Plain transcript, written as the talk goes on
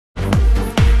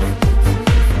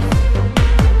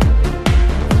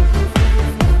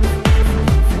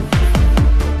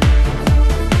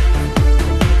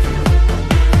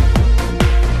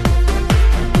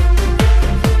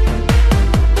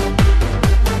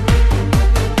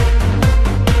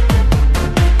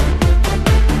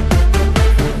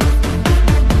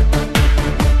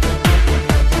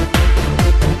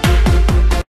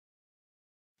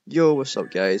Yo, what's up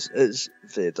guys, it's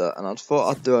Veda and I thought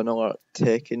I'd do another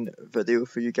Tekken video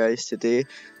for you guys today.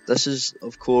 This is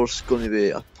of course going to be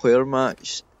a player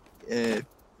match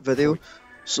video,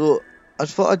 so I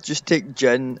thought I'd just take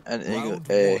Jin into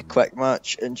a quick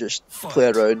match and just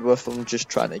play around with him, just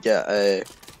trying to get a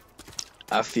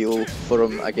feel for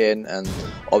him again, and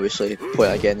obviously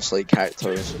play against like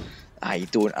characters I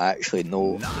don't actually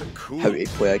know how to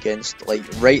play against. Like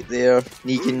right there,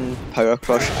 Negan Power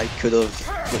Crush, I could have,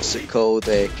 what's it called,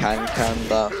 can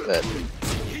that, but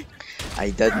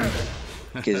I didn't,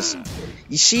 because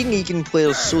you see Negan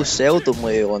players so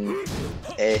seldomly on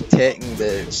Tekken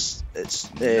that it's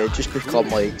just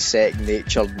become like second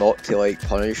nature not to like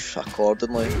punish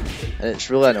accordingly, and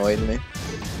it's really annoying me.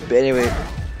 But anyway,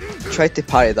 tried to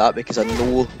parry that because I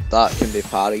know that can be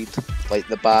parried, like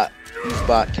the bat. His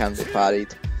back can be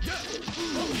parried,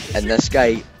 and this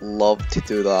guy loved to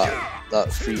do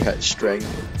that free hit string.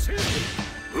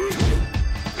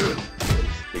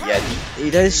 But yeah,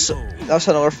 he does. That's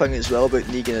another thing as well about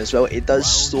Negan as well. He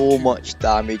does so much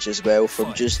damage as well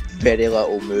from just very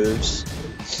little moves.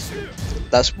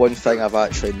 That's one thing I've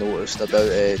actually noticed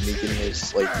about Negan,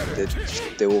 is like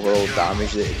the overall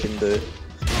damage that he can do.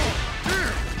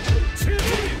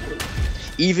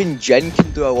 Even Jin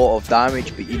can do a lot of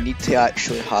damage, but you need to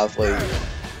actually have like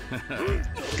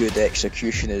good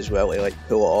execution as well to like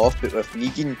pull it off. But with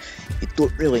Negan, you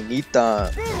don't really need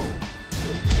that.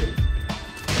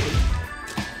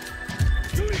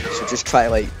 So just try to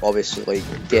like obviously like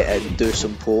get in, do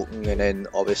some poking, and then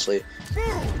obviously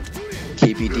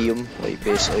KBD him. Like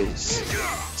basically,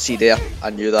 see there, I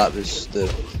knew that was the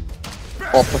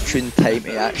opportune time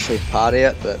to actually parry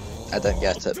it, but I didn't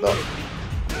get it. But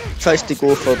tries to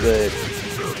go for the, I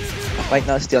think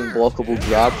that's the unblockable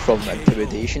grab from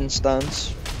intimidation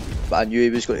stance, but I knew he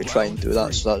was going to try and do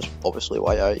that, so that's obviously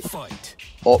why I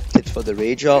opted for the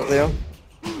rage art there.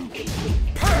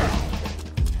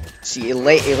 See, he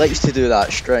likes to do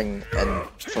that string, and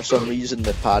for some reason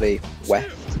the parry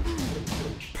whiffed,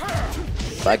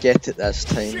 but I get it this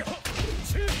time,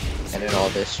 and then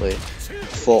obviously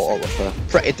fought up with a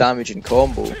pretty damaging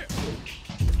combo.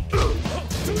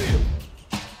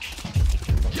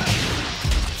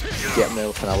 Get him there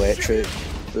with an electric,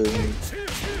 boom,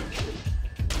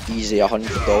 easy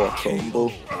 $100 combo.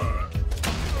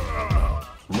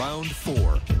 Round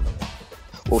 4.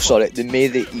 Oh sorry, they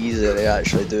made it easier to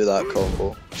actually do that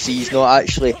combo. See, he's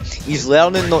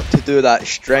learning not to do that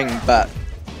string, but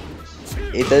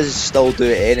he does still do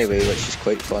it anyway, which is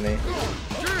quite funny.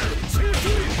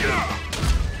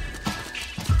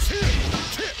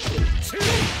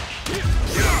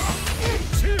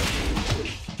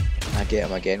 Get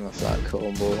him again with that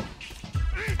combo.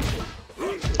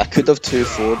 I could have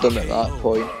 2-4'd him at that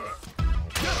point,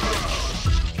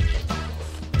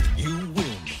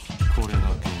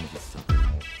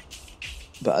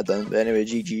 but I didn't. But anyway,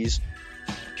 GG's.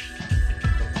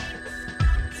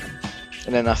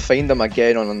 And then I find him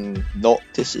again on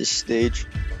Noctis's stage.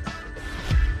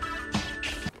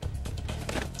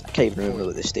 I can't even remember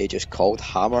what the stage is called.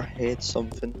 Hammerhead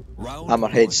something.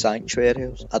 Hammerhead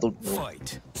Sanctuary. I don't know.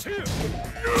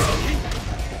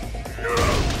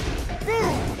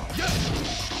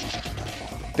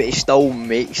 But he still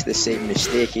makes the same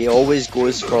mistake. He always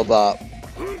goes for that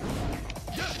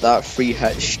free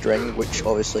hit string, which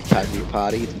obviously can be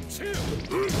parried.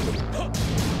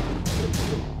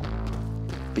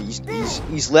 But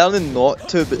he's learning not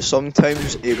to, but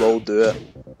sometimes he will do it.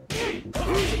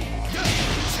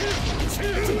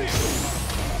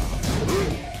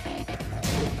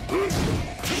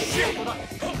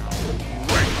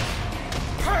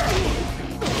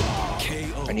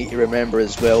 I need to remember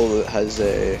as well that his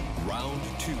the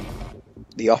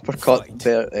uppercut, not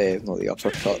the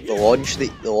uppercut, the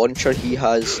launcher he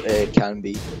has can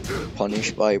be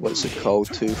punished by, what's it called,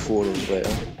 2-4 as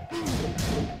well.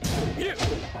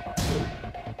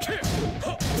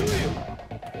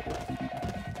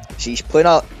 See,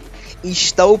 he's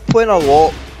still playing a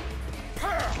lot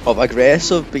of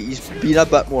aggressive, but he's been a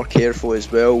bit more careful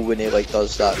as well when he like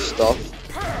does that stuff.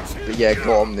 But yeah,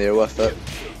 got him there with it.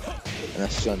 And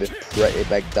this is going to be pretty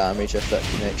big damage if it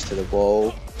connects to the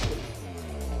wall.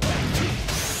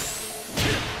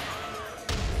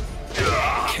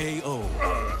 KO.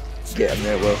 Get him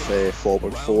there with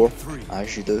forward 4,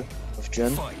 as you do with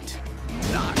Jin.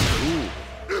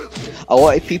 A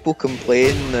lot of people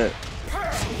complain that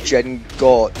Jin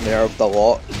got nerfed a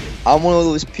lot. I'm one of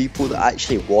those people that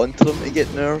actually wanted him to get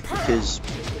nerfed, because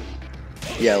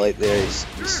yeah, like there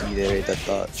you see there he did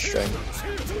that string.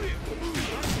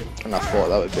 and I thought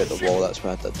that would be at the wall, that's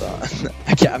why I did that.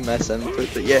 I get a miss input,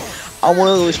 but yeah, I'm one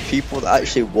of those people that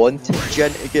actually wanted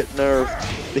Jin to get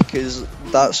nerfed, because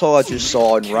that's all I just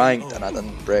saw on ranked, and I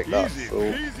didn't break that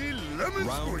through.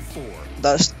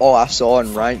 That's all I saw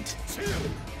on ranked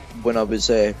when I was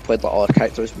played like other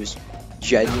characters, was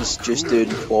Jin's just doing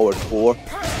forward 4,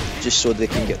 just so they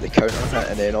can get the counter hit,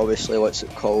 and then obviously what's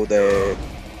it called,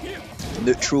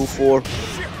 neutral 4.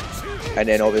 And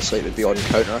then obviously it would be on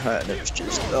counter hit, and it was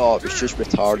just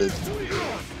retarded.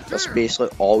 That's basically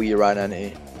all you ran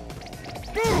into.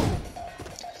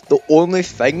 The only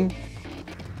thing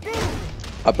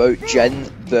about Jin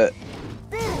that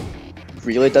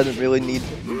didn't really need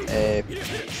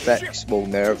fixed, well,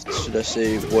 nerfed should I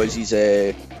say, was his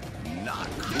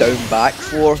down back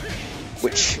 4,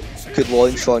 which could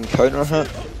launch on counter hit.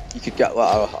 You could get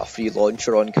like a free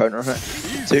launcher on counter hit.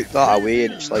 You took that away,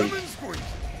 and it's like,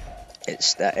 it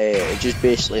just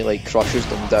basically like crushes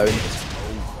them down,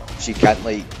 so you can't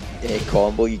like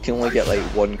combo. You can only get like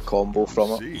one combo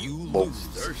from it, well,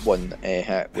 one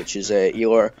hit, which is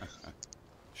either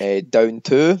down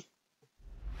 2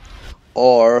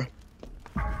 or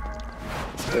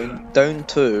down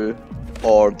 2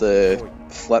 or the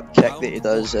flip kick that he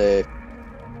does,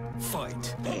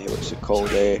 what's it called,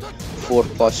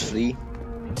 4+3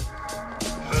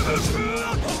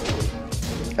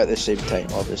 at the same time,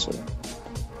 obviously.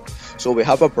 So we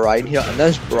have a Bryan here, and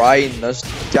this guy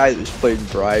that was playing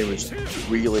Bryan was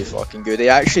really fucking good. He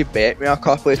actually bet me a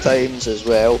couple of times as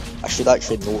well. I should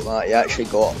actually note that. He actually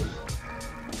got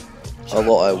a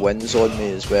lot of wins on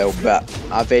me as well, but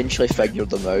I eventually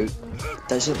figured them out.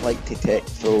 Doesn't like to tech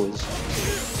throws.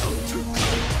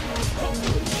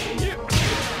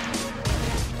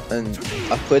 And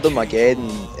I played him again,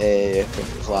 I think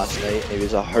it was last night, and he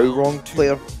was a How Wrong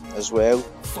player as well.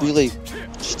 Really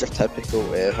just a typical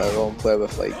How Wrong player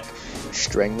with like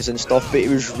strings and stuff, but he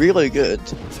was really good.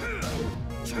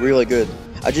 Really good.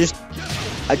 I just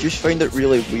find it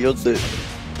really weird that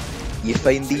you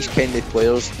find these kind of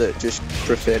players that just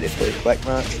prefer to play quick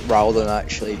match rather than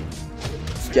actually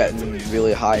getting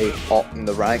really high up in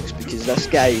the ranks, because this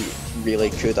guy really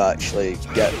could actually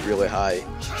get really high.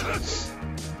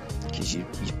 Because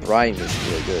his Bryan was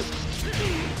really good.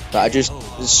 But as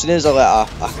soon as I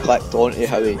clicked onto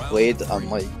how he played, I'm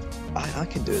like, I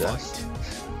can do this.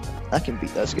 I can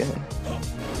beat this guy.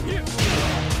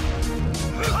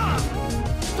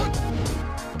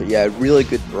 But yeah, really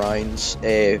good Bryans,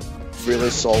 really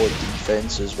solid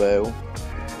defense as well.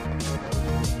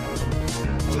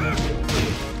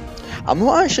 I'm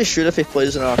not actually sure if he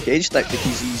plays an arcade stick,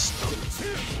 because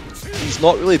he's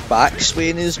not really back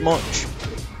swaying as much.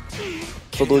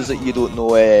 For those that you don't know,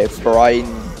 Bryan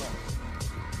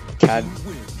can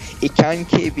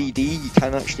KVD, you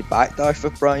can actually backdash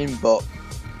with Bryan, but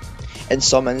in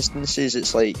some instances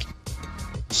it's like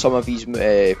some of his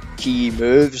key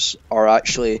moves are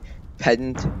actually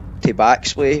pinned to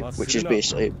backsway, which is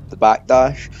basically the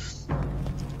backdash.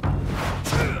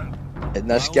 And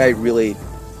this guy really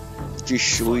just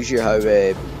shows you how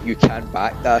you can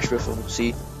backdash with him,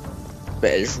 see?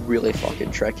 But it's really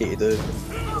fucking tricky to do.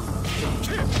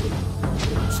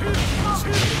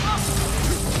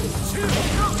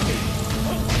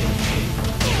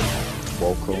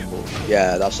 Wall combo.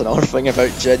 Yeah, that's another thing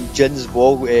about Jin. Jin's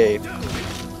wall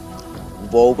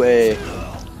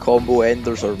combo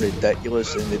enders are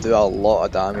ridiculous, and they do a lot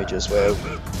of damage as well.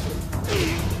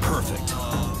 Perfect.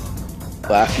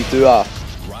 But if you do a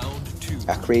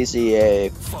crazy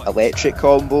electric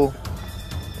combo,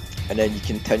 and then you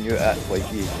continue it,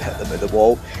 like you hit them at the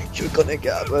wall, you're gonna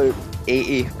get about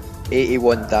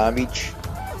 81 damage.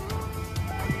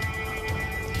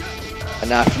 And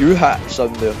now if you hit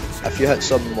someone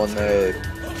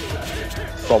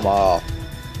from a,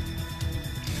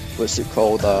 what's it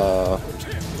called,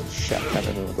 shit, I can't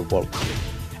remember the word.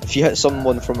 If you hit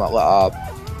someone from a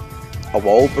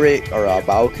wall break or a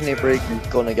balcony break,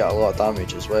 you're gonna get a lot of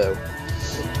damage as well.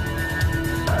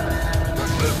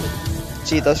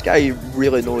 See, this guy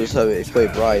really knows how to play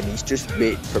Bryan. He's just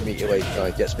waiting for me to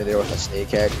like, gets me there with a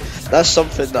snake egg. That's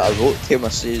something that I wrote to him.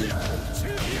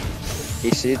 He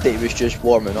said that he was just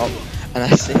warming up, and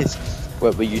I said,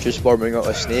 "What, were you just warming up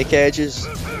with snake edges?"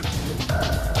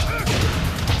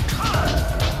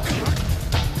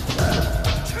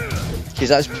 Because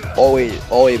that's all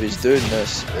he was doing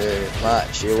this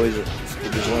match. He was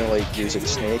only like using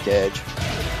snake edge,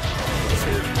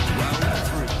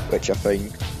 which I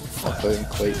found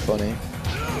quite funny.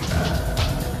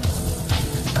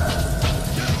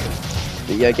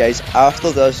 But yeah, guys,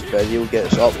 after this video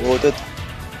gets uploaded,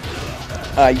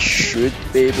 I should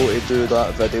be able to do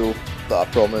that video that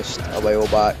I promised a while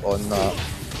back on that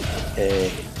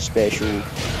special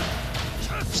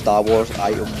Star Wars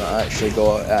item that I actually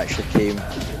got. It actually came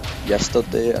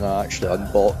yesterday, and I actually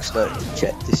unboxed it,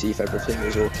 checked to see if everything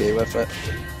was okay with it,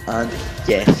 and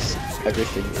yes,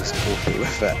 everything is okay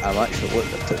with it. I'm actually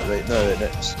looking at it right now, and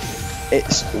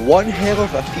it's one hell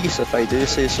of a piece, if I do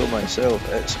say so myself.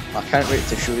 I can't wait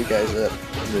to show you guys it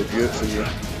and review it for you,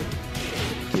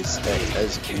 because it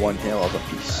is one hell of a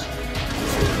piece.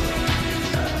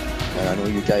 And I know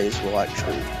you guys will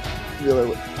actually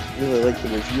really like the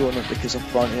review on it, because I'm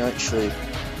planning to actually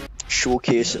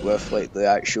showcase it with like the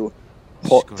actual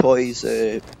Hot Toys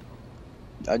A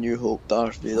New Hope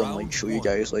Darth Vader, and like show you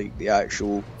guys like the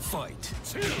actual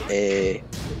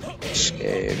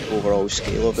overall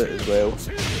scale of it as well.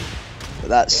 But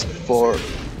that's for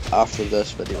after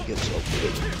this video gets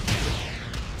uploaded.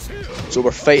 So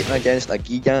we're fighting against a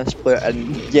Gigas player,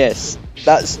 and yes,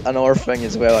 that's another thing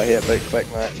as well I hate about Quick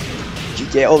Match. You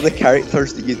get all the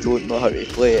characters that you don't know how to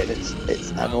play, and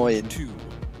it's annoying.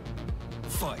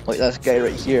 Like this guy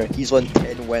right here, he's on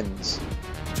 10 wins,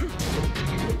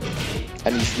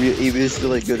 and he was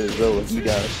really good as well with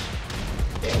Gigas.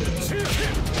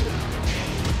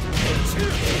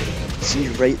 See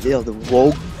right there, the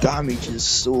wall damage is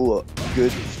so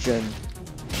good with Jin.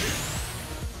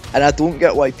 And I don't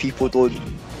get why people don't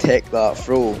take that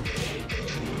throw.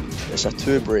 It's a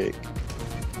 2 break.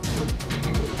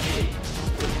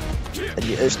 And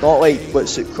it's not like,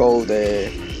 what's it called,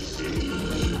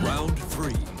 Round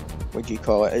 3. what do you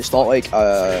call it? It's not like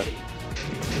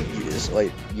it's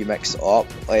like you mix it up.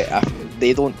 Like if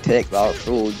they don't take that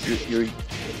throw,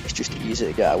 it's just easy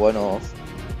to get a win off.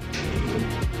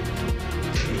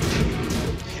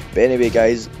 But anyway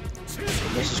guys,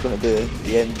 this is going to be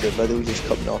the end of the video just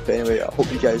coming up anyway. I hope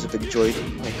you guys have enjoyed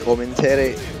my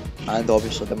commentary and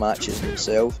obviously the matches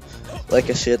themselves. Like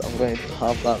I said, I'm going to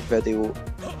have that video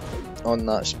on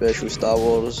that special Star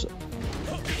Wars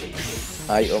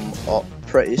item up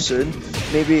pretty soon.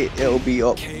 Maybe it'll be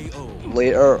up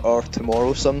later or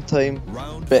tomorrow sometime.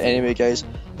 But anyway guys,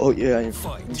 I hope you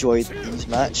enjoyed these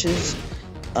matches,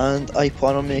 and I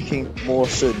plan on making more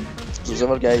soon. So as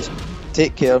ever guys,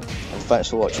 take care and thanks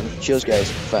for watching. Cheers guys,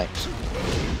 thanks.